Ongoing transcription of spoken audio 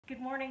Good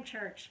morning,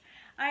 church.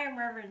 I am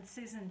Reverend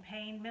Susan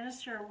Payne,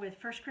 minister with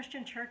First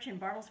Christian Church in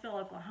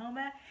Bartlesville,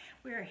 Oklahoma.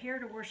 We are here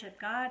to worship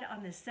God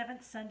on this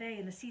seventh Sunday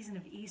in the season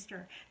of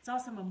Easter. It's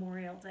also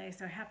Memorial Day,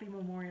 so happy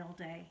Memorial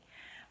Day.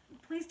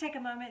 Please take a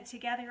moment to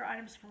gather your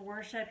items for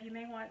worship. You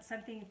may want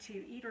something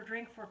to eat or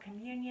drink for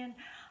communion,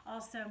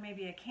 also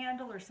maybe a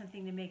candle or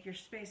something to make your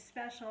space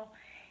special,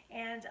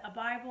 and a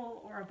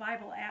Bible or a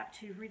Bible app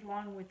to read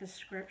along with the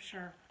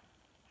scripture.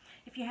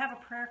 If you have a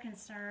prayer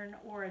concern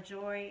or a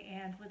joy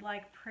and would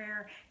like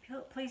prayer,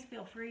 please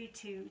feel free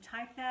to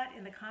type that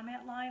in the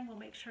comment line. We'll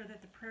make sure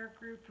that the prayer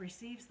group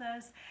receives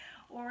those.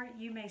 Or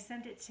you may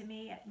send it to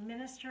me at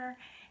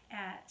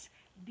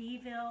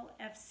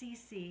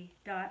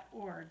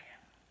minister@bvillefcc.org.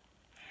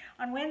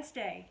 On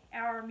Wednesday,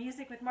 our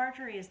Music with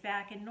Marjorie is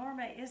back, and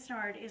Norma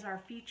Isnard is our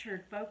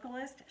featured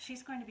vocalist.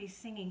 She's going to be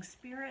singing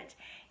Spirit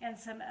and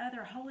some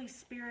other Holy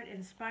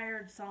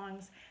Spirit-inspired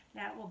songs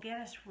that will get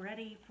us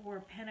ready for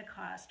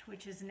Pentecost,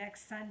 which is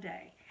next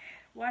Sunday.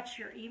 Watch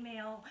your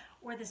email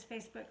or this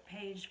Facebook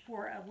page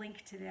for a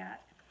link to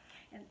that.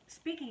 And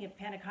speaking of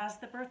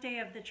Pentecost, the birthday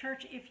of the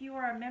church, if you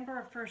are a member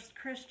of First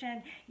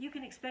Christian, you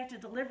can expect a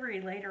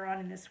delivery later on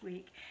in this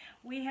week.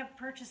 We have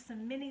purchased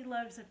some mini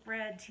loaves of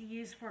bread to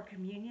use for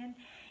communion,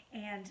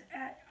 and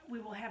we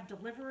will have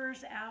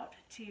deliverers out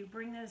to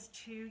bring those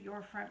to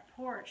your front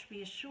porch.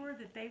 Be assured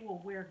that they will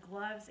wear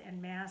gloves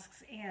and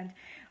masks and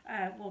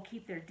will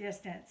keep their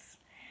distance.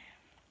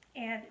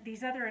 And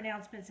these other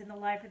announcements in the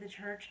life of the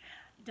church,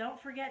 don't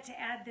forget to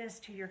add this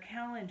to your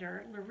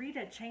calendar.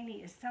 Loretta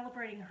Cheney is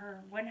celebrating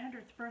her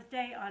 100th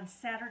birthday on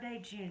Saturday,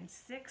 June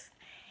 6th.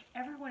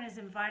 Everyone is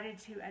invited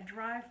to a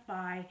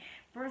drive-by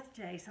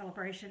birthday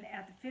celebration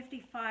at the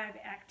 55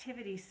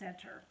 Activity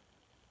Center.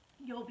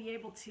 You'll be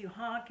able to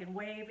honk and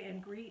wave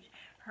and greet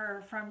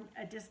her from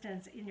a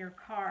distance in your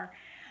car.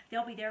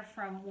 They'll be there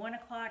from 1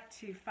 o'clock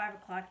to 5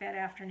 o'clock that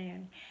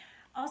afternoon.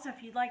 Also,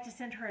 if you'd like to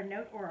send her a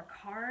note or a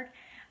card,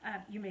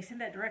 you may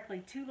send that directly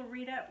to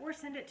Loretta or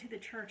send it to the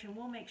church, and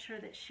we'll make sure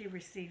that she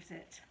receives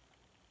it.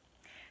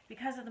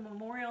 Because of the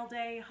Memorial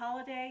Day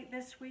holiday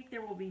this week,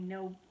 there will be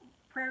no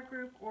prayer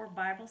group or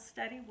Bible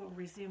study. We'll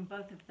resume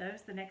both of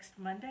those the next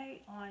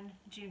Monday on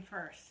June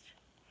 1st.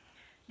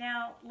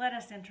 Now, let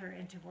us enter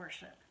into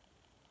worship.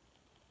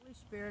 Holy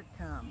Spirit,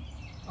 come.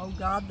 O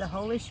God, the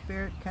Holy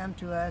Spirit, come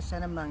to us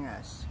and among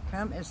us.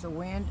 Come as the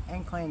wind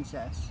and cleanse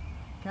us.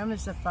 Come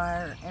as the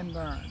fire and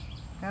burn.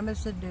 Come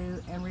as the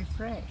dew and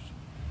refresh.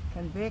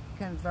 Convict,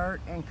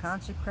 convert, and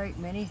consecrate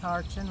many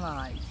hearts and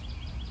lives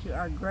to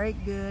our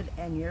great good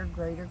and your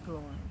greater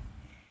glory.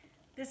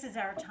 This is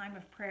our time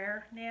of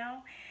prayer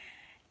now.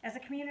 As a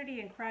community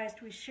in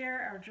Christ, we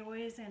share our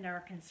joys and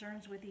our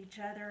concerns with each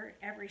other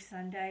every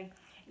Sunday.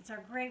 It's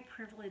our great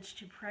privilege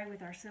to pray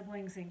with our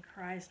siblings in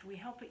Christ. We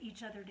help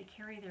each other to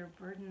carry their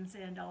burdens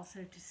and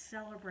also to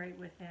celebrate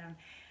with them,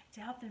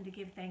 to help them to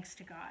give thanks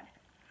to God.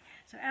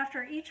 So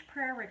after each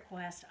prayer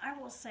request, I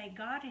will say,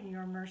 God in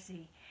your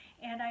mercy,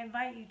 and I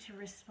invite you to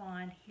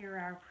respond, hear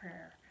our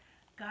prayer.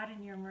 God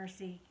in your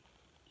mercy,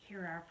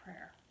 hear our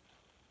prayer.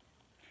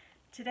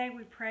 Today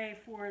we pray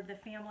for the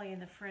family and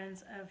the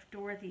friends of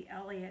Dorothy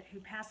Elliott, who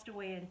passed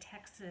away in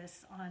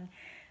Texas on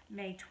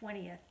May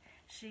 20th.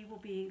 She will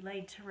be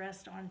laid to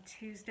rest on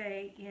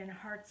Tuesday in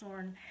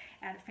Hartshorn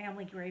at a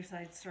family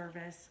graveside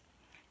service.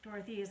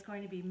 Dorothy is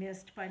going to be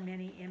missed by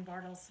many in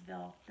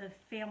Bartlesville. The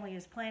family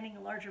is planning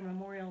a larger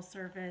memorial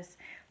service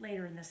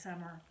later in the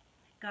summer.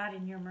 God,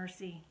 in your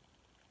mercy,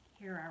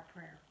 hear our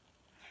prayer.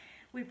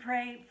 We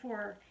pray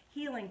for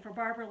healing for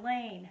Barbara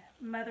Lane,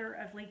 mother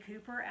of Lee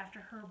Cooper, after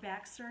her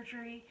back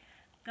surgery.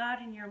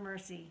 God, in your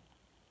mercy,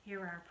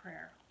 hear our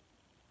prayer.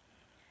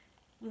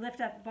 We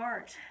lift up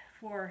Bart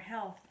for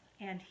health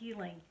and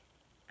healing.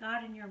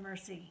 God, in your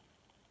mercy,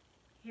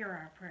 hear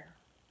our prayer.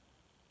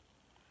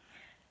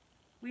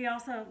 We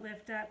also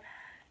lift up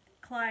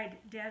Clyde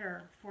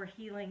Detter for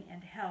healing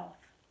and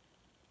health.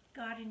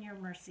 God, in your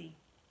mercy,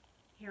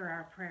 hear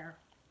our prayer.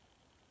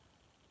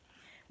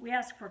 We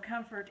ask for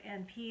comfort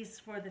and peace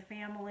for the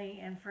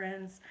family and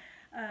friends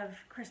of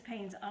Chris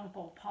Payne's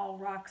uncle, Paul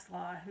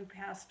Roxlaw, who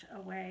passed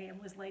away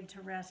and was laid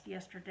to rest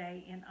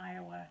yesterday in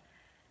Iowa.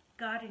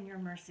 God, in your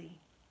mercy,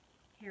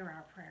 hear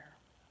our prayer.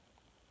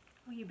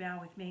 Will you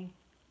bow with me?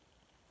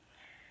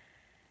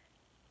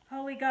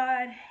 Holy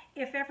God,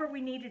 if ever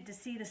we needed to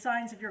see the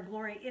signs of your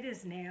glory, it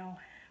is now.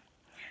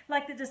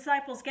 Like the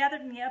disciples gathered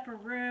in the upper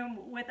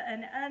room with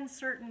an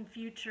uncertain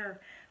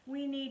future,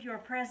 we need your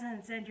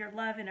presence and your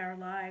love in our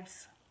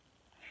lives.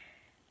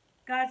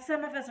 God,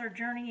 some of us are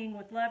journeying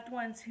with loved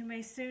ones who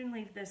may soon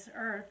leave this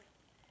earth.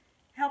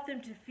 Help them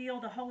to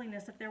feel the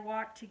holiness of their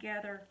walk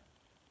together.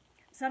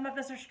 Some of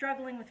us are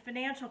struggling with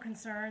financial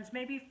concerns,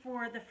 maybe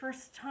for the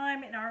first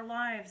time in our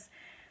lives.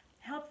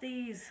 Help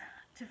these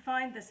to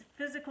find the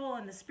physical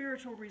and the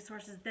spiritual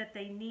resources that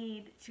they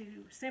need to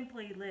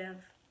simply live.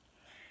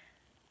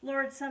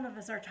 Lord, some of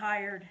us are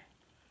tired.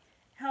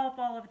 Help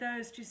all of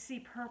those to see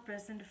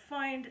purpose and to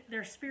find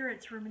their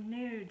spirits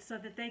renewed so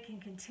that they can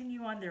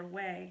continue on their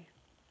way.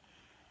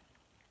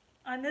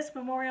 On this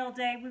Memorial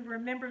Day, we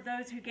remember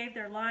those who gave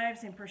their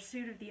lives in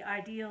pursuit of the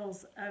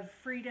ideals of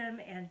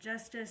freedom and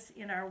justice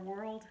in our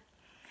world.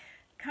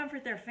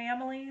 Comfort their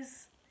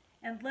families,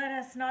 and let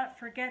us not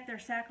forget their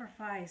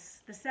sacrifice,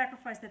 the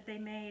sacrifice that they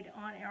made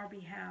on our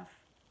behalf.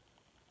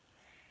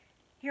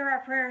 Hear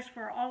our prayers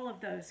for all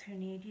of those who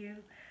need you,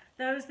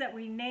 those that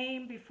we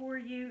name before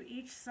you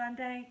each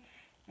Sunday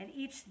and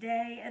each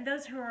day, and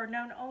those who are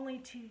known only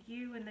to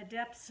you in the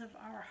depths of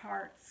our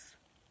hearts.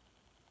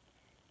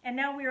 And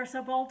now we are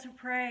so bold to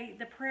pray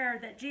the prayer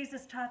that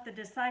Jesus taught the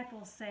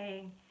disciples,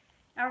 saying,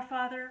 Our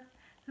Father,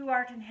 who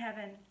art in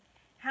heaven,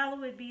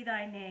 hallowed be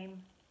thy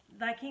name.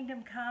 Thy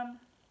kingdom come,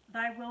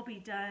 thy will be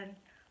done,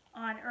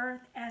 on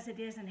earth as it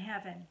is in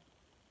heaven.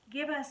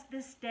 Give us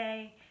this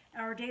day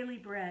our daily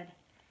bread,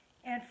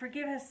 and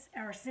forgive us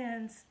our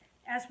sins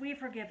as we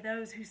forgive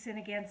those who sin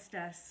against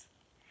us.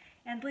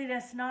 And lead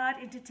us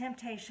not into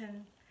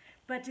temptation,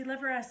 but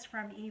deliver us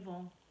from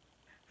evil.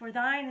 For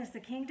thine is the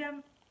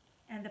kingdom,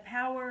 and the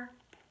power,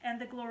 and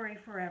the glory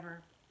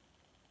forever.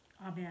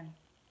 Amen.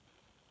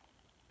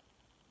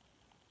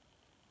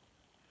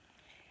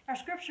 Our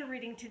scripture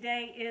reading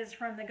today is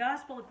from the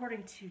Gospel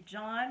according to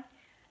John,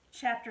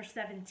 chapter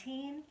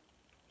 17.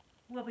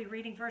 We'll be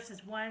reading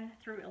verses 1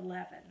 through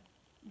 11.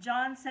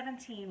 John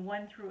 17,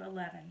 1 through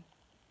 11.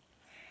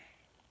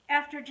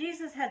 After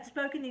Jesus had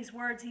spoken these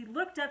words, he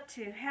looked up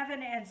to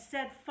heaven and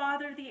said,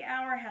 Father, the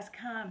hour has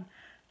come.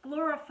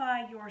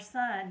 Glorify your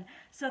Son,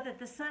 so that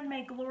the Son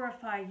may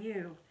glorify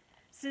you,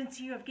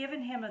 since you have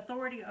given him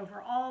authority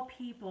over all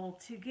people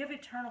to give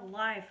eternal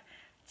life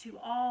to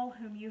all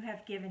whom you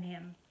have given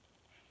him.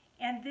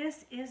 And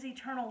this is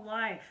eternal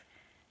life,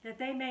 that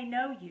they may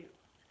know you,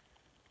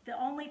 the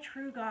only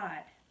true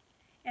God,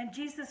 and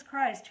Jesus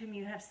Christ whom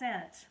you have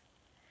sent.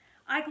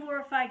 I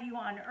glorified you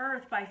on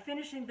earth by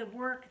finishing the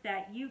work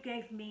that you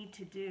gave me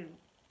to do.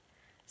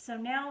 So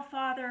now,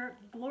 Father,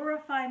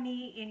 glorify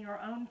me in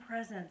your own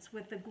presence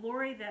with the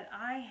glory that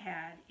I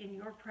had in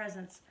your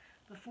presence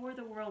before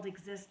the world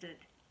existed.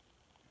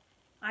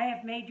 I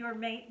have made your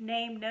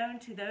name known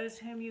to those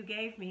whom you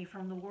gave me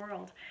from the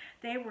world.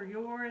 They were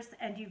yours,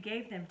 and you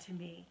gave them to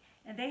me,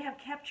 and they have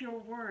kept your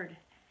word.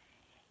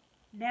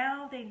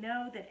 Now they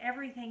know that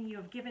everything you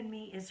have given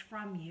me is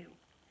from you.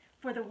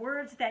 For the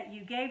words that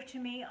you gave to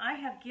me, I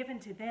have given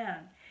to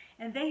them,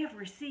 and they have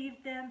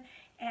received them,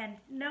 and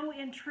know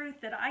in truth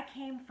that I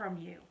came from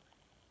you,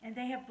 and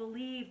they have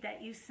believed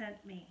that you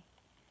sent me.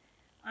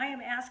 I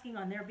am asking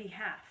on their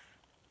behalf.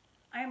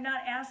 I am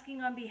not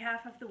asking on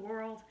behalf of the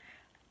world,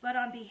 but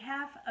on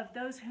behalf of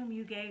those whom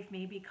you gave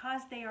me,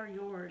 because they are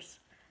yours.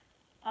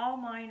 All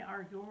mine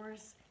are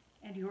yours,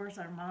 and yours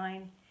are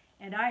mine,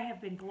 and I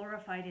have been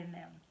glorified in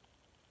them.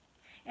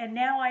 And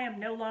now I am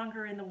no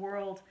longer in the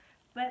world,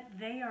 but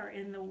they are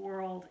in the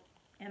world,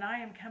 and I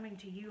am coming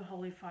to you,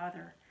 Holy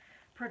Father.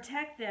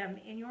 Protect them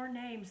in your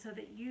name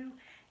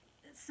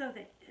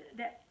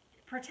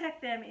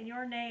protect them in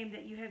your name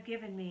that you have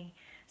given me,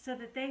 so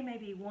that they may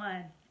be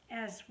one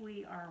as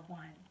we are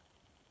one.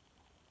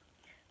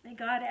 May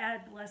God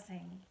add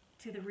blessing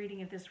to the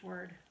reading of this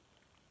word.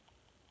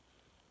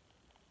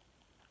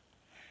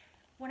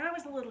 When I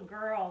was a little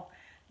girl,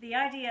 the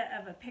idea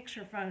of a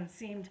picture phone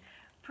seemed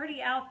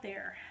pretty out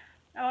there.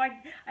 Oh,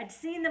 I'd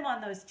seen them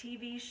on those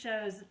TV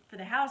shows for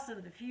the House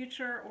of the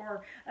Future,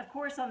 or of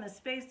course on the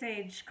space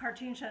age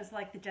cartoon shows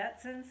like the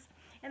Jetsons,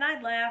 and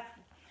I'd laugh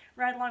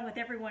right along with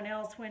everyone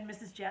else when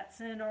Mrs.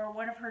 Jetson or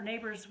one of her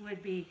neighbors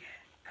would be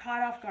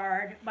caught off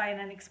guard by an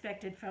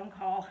unexpected phone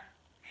call.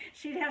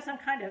 She'd have some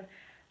kind of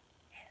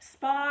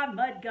spa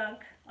mud gunk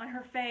on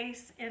her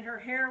face, and her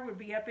hair would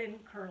be up in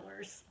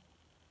curlers.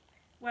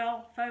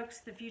 Well, folks,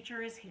 the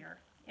future is here,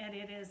 and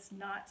it is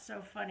not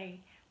so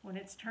funny when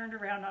it's turned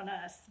around on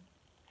us.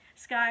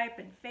 Skype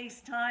and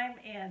FaceTime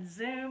and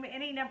Zoom,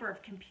 any number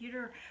of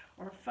computer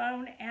or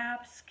phone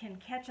apps can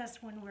catch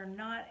us when we're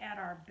not at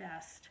our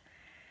best.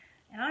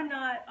 And I'm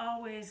not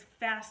always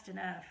fast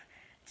enough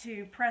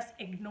to press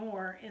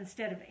ignore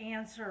instead of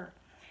answer.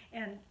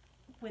 And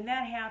when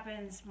that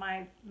happens,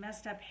 my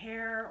messed up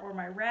hair or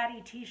my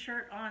ratty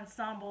t-shirt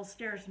ensemble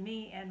stares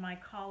me and my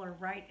caller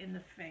right in the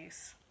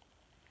face.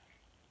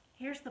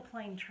 Here's the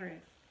plain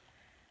truth.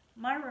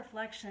 My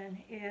reflection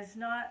is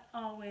not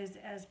always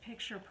as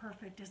picture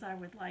perfect as I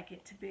would like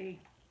it to be.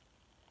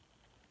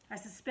 I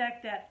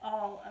suspect that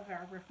all of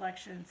our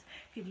reflections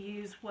could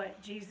use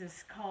what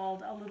Jesus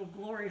called a little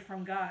glory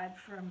from God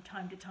from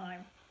time to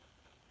time.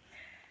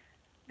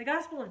 The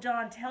Gospel of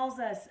John tells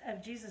us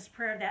of Jesus'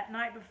 prayer that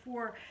night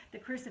before the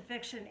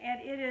crucifixion,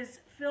 and it is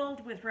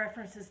filled with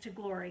references to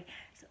glory.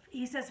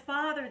 He says,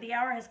 Father, the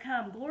hour has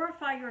come.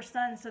 Glorify your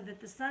Son so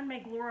that the Son may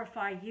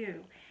glorify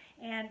you.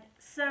 And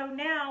so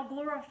now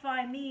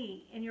glorify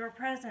me in your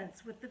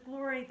presence with the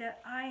glory that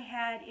I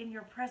had in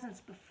your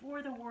presence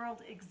before the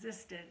world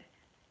existed.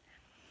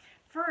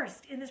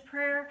 First, in this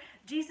prayer,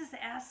 Jesus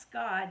asks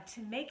God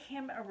to make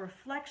him a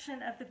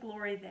reflection of the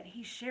glory that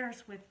he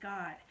shares with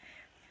God.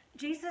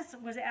 Jesus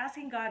was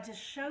asking God to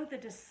show the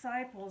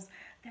disciples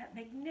that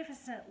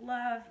magnificent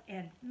love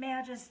and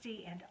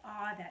majesty and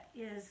awe that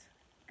is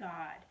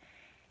God.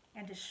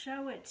 and to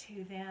show it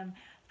to them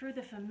through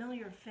the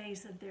familiar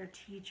face of their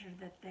teacher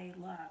that they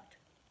loved.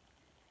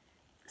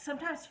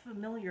 Sometimes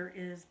familiar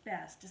is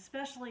best,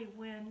 especially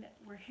when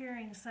we're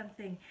hearing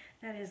something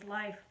that is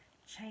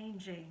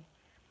life-changing.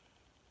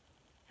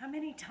 How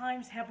many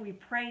times have we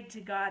prayed to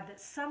God that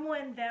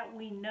someone that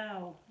we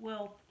know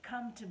will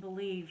come to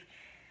believe?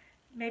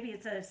 Maybe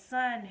it's a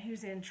son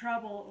who's in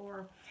trouble,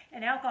 or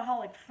an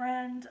alcoholic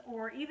friend,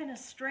 or even a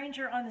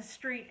stranger on the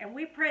street, and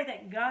we pray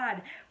that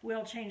God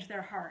will change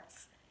their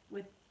hearts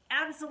with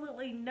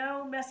absolutely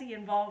no messy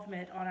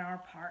involvement on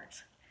our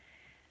part.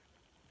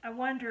 I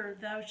wonder,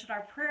 though, should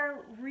our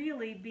prayer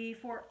really be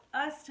for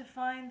us to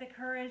find the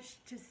courage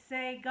to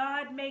say,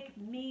 God, make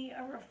me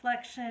a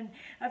reflection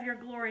of your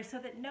glory, so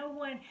that no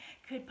one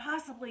could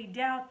possibly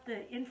doubt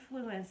the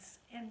influence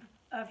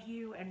of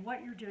you and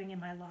what you're doing in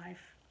my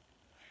life,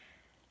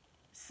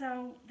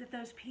 so that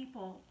those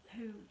people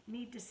who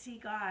need to see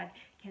God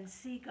can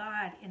see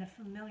God in a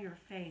familiar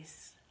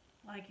face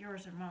like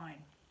yours or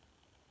mine.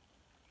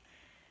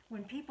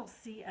 When people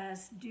see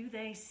us, do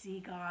they see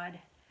God?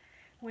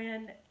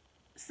 When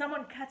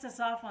someone cuts us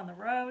off on the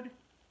road,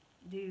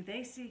 do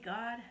they see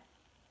God?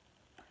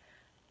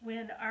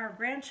 When our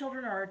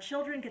grandchildren or our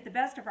children get the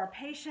best of our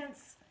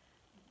patience,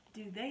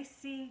 do they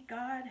see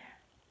God?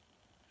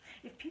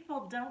 If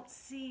people don't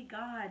see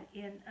God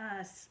in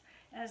us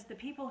as the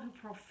people who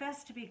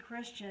profess to be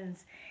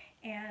Christians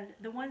and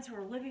the ones who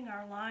are living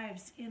our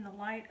lives in the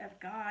light of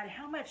God,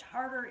 how much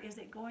harder is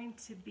it going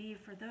to be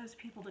for those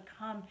people to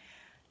come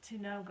to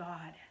know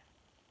God?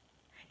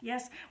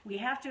 Yes, we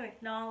have to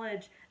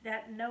acknowledge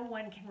that no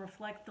one can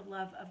reflect the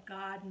love of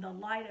God and the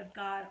light of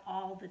God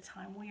all the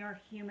time. We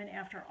are human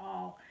after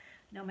all,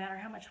 no matter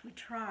how much we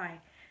try.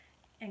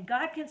 And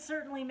God can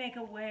certainly make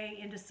a way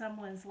into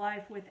someone's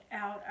life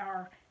without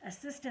our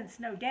assistance,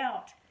 no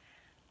doubt.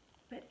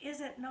 But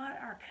is it not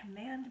our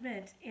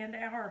commandment and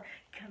our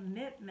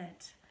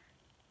commitment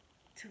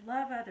to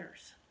love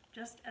others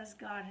just as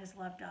God has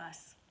loved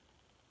us?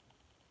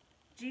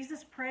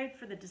 Jesus prayed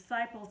for the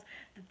disciples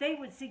that they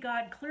would see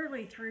God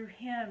clearly through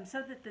him,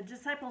 so that the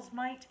disciples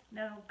might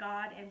know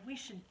God, and we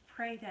should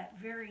pray that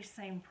very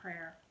same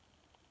prayer.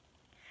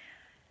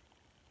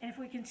 And if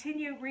we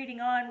continue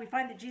reading on, we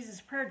find that Jesus'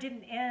 prayer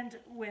didn't end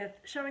with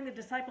showing the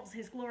disciples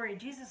his glory.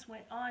 Jesus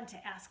went on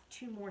to ask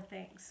two more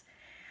things.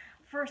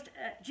 First,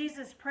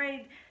 Jesus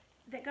prayed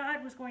that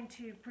God was going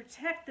to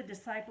protect the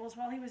disciples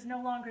while he was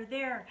no longer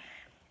there.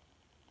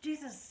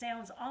 Jesus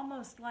sounds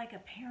almost like a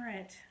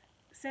parent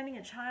sending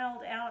a child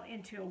out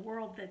into a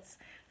world that's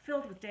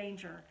filled with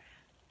danger.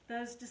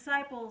 Those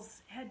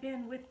disciples had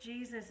been with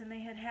Jesus, and they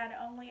had had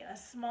only a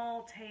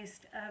small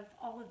taste of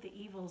all of the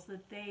evils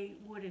that they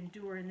would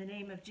endure in the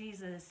name of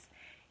Jesus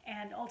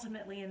and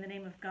ultimately in the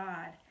name of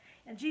God.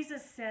 And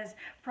Jesus says,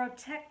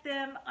 protect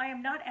them. I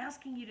am not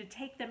asking you to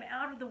take them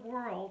out of the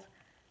world,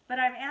 but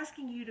I'm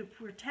asking you to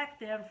protect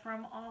them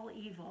from all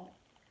evil,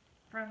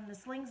 from the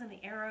slings and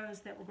the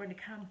arrows that were going to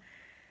come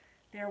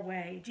their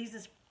way.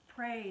 Jesus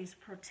prays,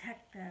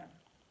 protect them.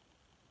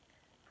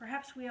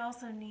 Perhaps we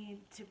also need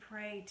to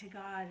pray to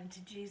God and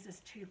to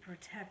Jesus to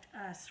protect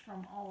us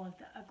from all of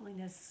the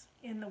ugliness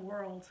in the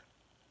world,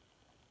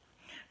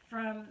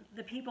 from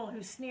the people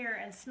who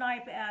sneer and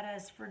snipe at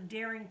us for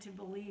daring to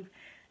believe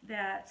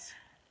that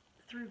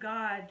through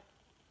God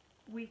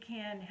we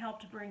can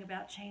help to bring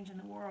about change in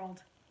the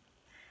world.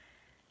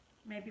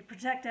 Maybe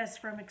protect us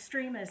from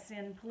extremists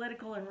in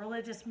political and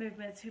religious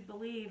movements who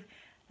believe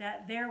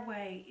that their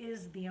way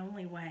is the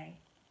only way.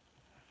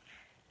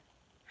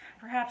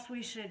 Perhaps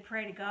we should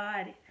pray to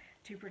God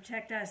to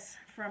protect us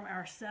from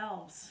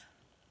ourselves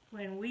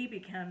when we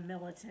become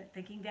militant,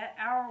 thinking that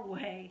our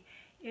way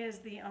is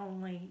the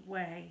only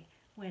way,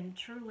 when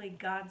truly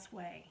God's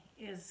way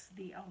is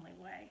the only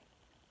way.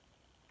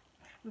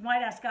 We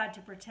might ask God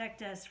to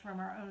protect us from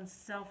our own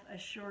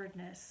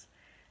self-assuredness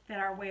that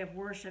our way of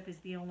worship is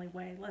the only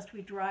way, lest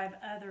we drive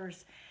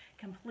others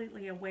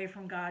completely away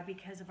from God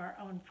because of our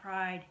own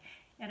pride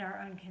and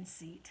our own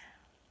conceit.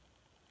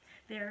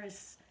 There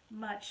is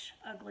much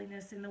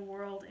ugliness in the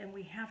world, and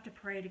we have to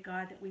pray to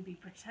God that we be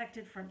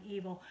protected from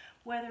evil,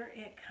 whether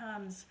it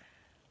comes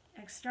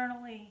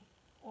externally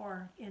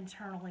or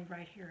internally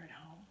right here at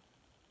home.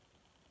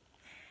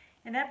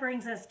 And that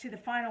brings us to the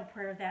final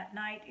prayer that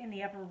night in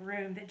the upper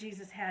room that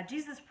Jesus had.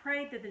 Jesus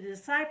prayed that the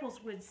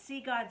disciples would see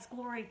God's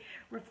glory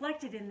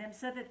reflected in them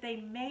so that they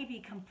may be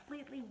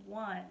completely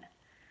one.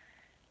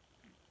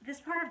 This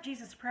part of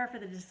Jesus' prayer for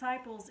the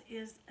disciples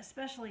is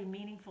especially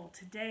meaningful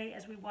today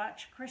as we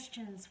watch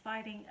Christians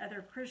fighting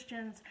other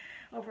Christians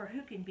over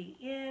who can be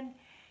in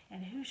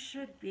and who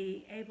should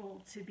be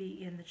able to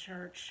be in the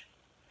church.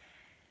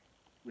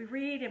 We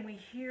read and we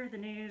hear the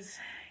news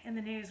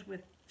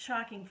with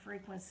shocking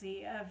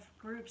frequency of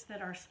groups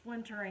that are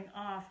splintering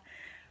off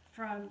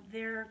from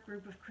their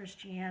group of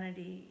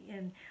Christianity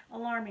in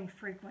alarming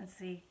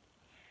frequency.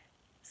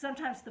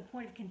 Sometimes the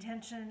point of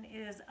contention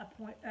is a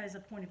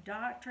point of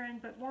doctrine,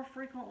 but more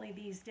frequently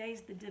these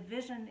days the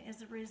division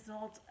is a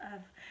result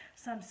of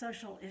some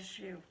social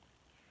issue.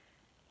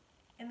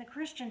 In the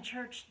Christian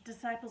Church,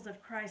 Disciples of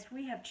Christ,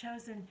 we have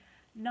chosen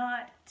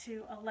not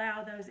to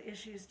allow those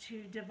issues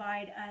to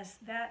divide us.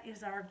 That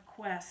is our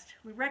quest.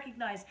 We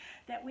recognize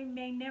that we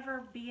may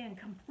never be in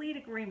complete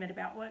agreement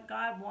about what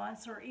God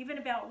wants or even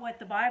about what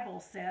the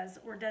Bible says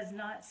or does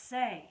not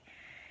say.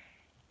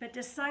 But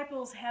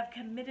disciples have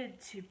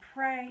committed to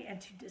pray and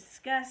to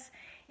discuss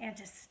and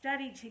to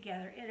study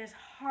together. It is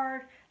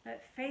hard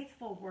but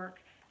faithful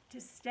work to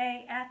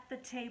stay at the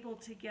table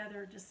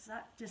together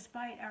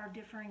despite our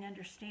differing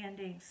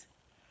understandings.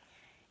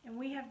 And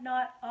we have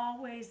not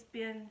always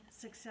been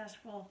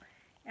successful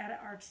at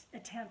our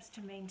attempts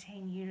to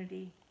maintain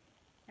unity,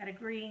 at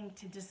agreeing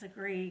to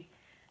disagree.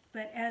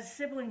 But as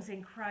siblings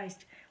in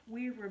Christ,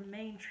 we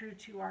remain true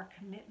to our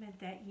commitment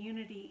that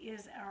unity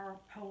is our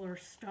polar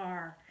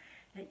star,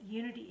 that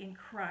unity in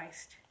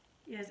Christ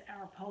is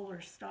our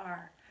polar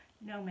star,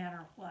 no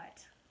matter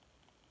what.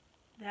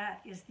 That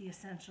is the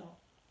essential.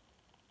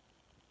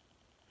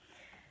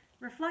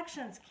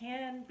 Reflections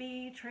can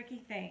be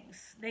tricky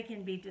things. They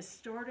can be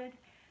distorted.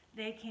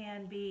 They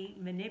can be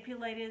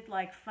manipulated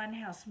like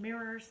funhouse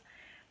mirrors.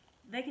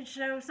 They can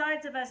show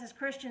sides of us as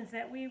Christians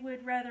that we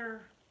would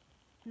rather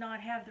not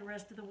have the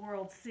rest of the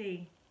world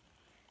see.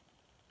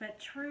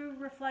 But true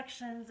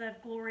reflections of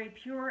glory,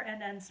 pure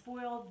and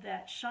unspoiled,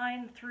 that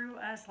shine through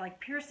us like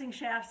piercing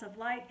shafts of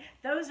light,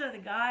 those are the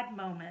God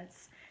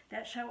moments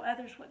that show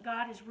others what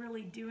God is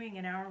really doing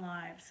in our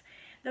lives.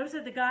 Those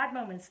are the God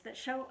moments that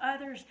show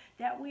others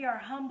that we are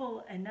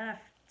humble enough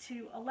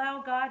to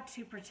allow God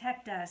to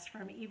protect us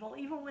from evil,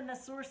 even when the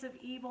source of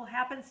evil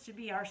happens to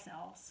be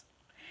ourselves.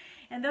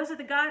 And those are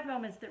the God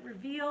moments that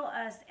reveal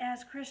us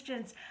as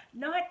Christians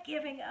not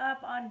giving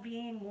up on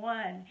being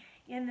one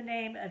in the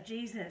name of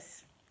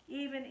Jesus,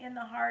 even in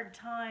the hard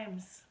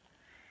times.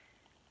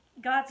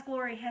 God's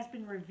glory has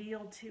been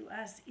revealed to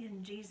us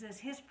in Jesus.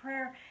 His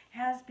prayer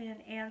has been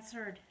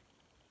answered.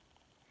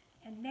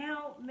 And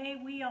now may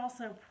we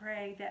also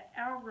pray that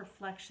our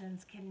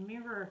reflections can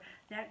mirror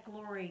that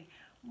glory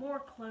more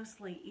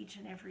closely each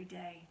and every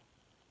day.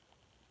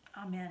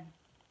 Amen.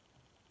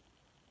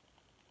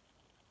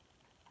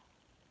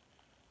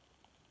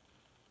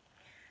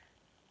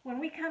 When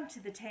we come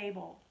to the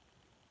table,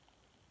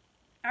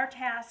 our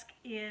task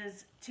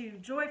is to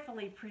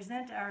joyfully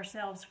present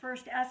ourselves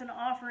first as an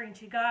offering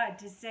to God,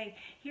 to say,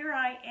 here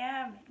I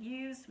am,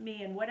 use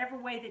me in whatever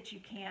way that you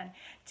can.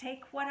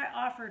 Take what I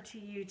offer to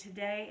you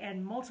today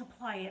and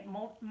multiply it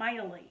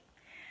mightily.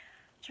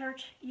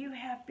 Church, you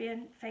have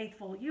been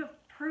faithful. You have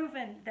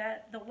proven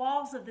that the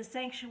walls of the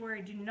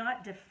sanctuary do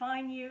not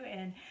define you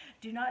and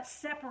do not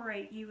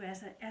separate you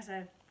as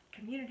a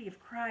community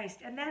of Christ.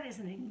 And that is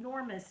an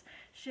enormous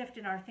shift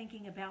in our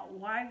thinking about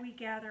why we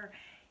gather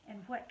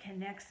and what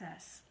connects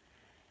us.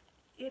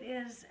 It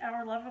is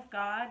our love of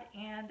God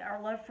and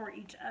our love for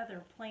each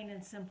other, plain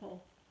and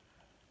simple.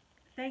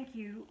 Thank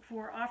you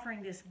for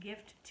offering this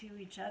gift to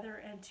each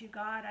other and to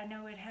God. I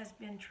know it has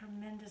been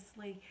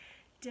tremendously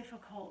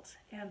difficult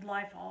and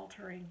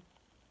life-altering.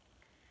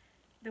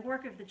 The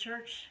work of the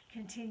church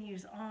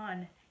continues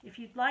on. If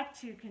you'd like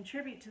to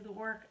contribute to the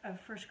work of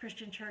First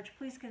Christian Church,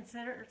 please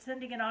consider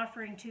sending an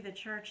offering to the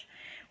church.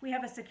 We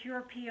have a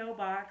secure P.O.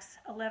 Box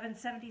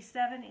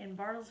 1177 in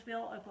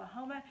Bartlesville,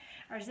 Oklahoma.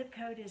 Our zip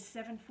code is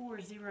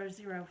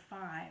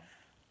 74005.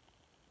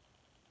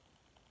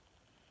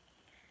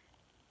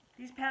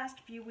 These past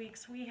few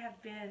weeks, we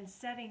have been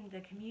setting the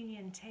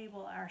communion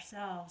table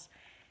ourselves.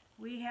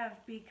 We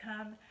have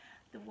become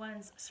the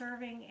ones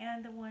serving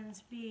and the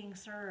ones being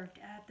served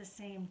at the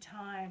same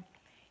time.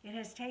 It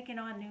has taken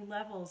on new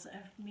levels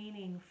of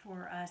meaning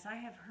for us. I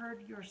have heard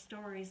your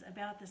stories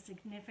about the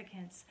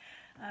significance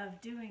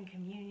of doing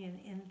communion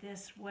in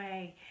this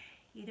way,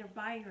 either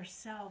by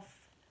yourself,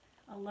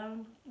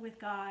 alone with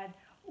God,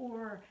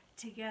 or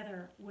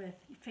together with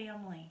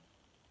family.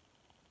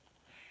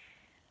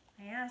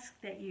 I ask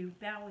that you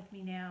bow with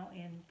me now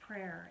in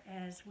prayer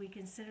as we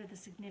consider the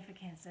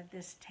significance of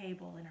this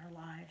table in our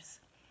lives.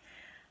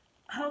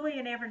 Holy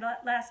and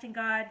everlasting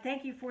God,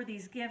 thank you for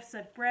these gifts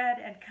of bread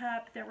and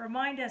cup that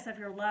remind us of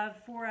your love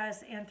for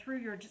us and through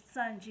your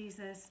Son,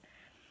 Jesus.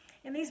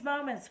 In these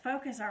moments,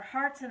 focus our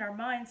hearts and our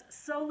minds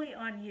solely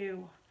on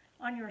you,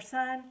 on your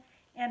Son,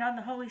 and on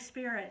the Holy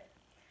Spirit.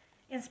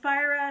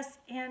 Inspire us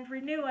and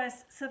renew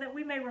us so that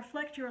we may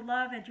reflect your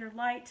love and your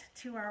light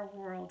to our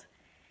world.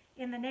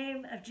 In the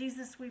name of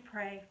Jesus we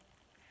pray.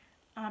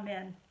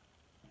 Amen.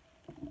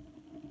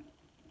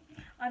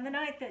 On the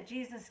night that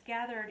Jesus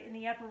gathered in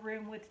the upper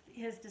room with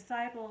his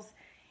disciples,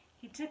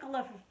 he took a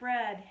loaf of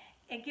bread,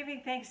 and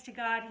giving thanks to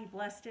God, he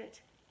blessed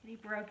it, and he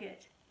broke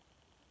it.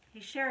 He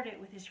shared it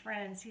with his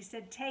friends. He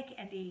said, "Take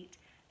and eat.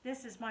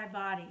 This is my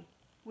body,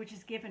 which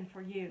is given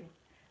for you.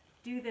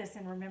 Do this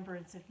in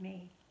remembrance of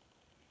me."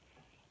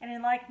 And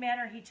in like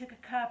manner, he took a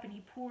cup and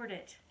he poured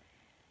it.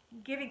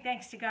 Giving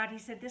thanks to God, he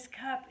said, "This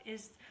cup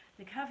is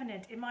the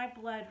covenant in my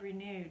blood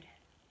renewed.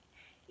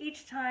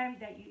 Each time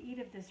that you eat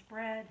of this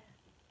bread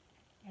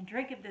and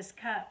drink of this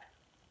cup,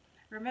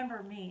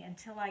 remember me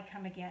until I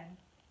come again."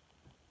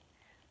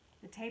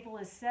 The table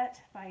is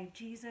set by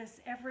Jesus.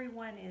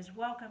 Everyone is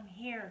welcome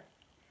here.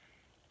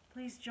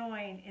 Please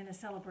join in the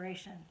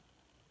celebration.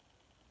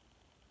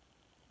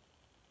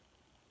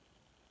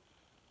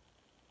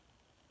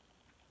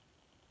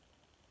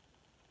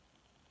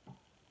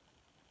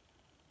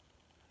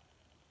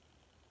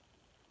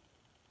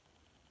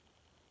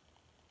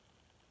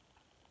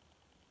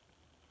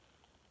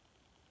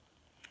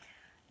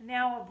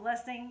 Now a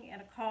blessing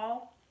and a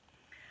call.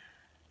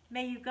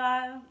 May you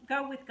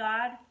go with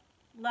God,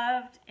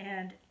 loved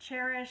and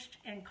cherished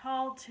and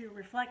called to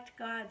reflect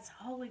God's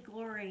holy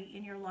glory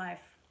in your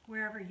life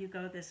wherever you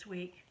go this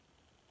week.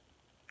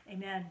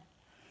 Amen.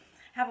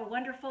 Have a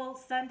wonderful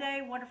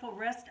Sunday, wonderful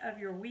rest of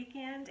your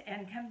weekend,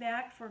 and come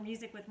back for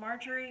Music with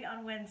Marjorie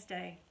on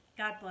Wednesday.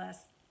 God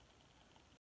bless.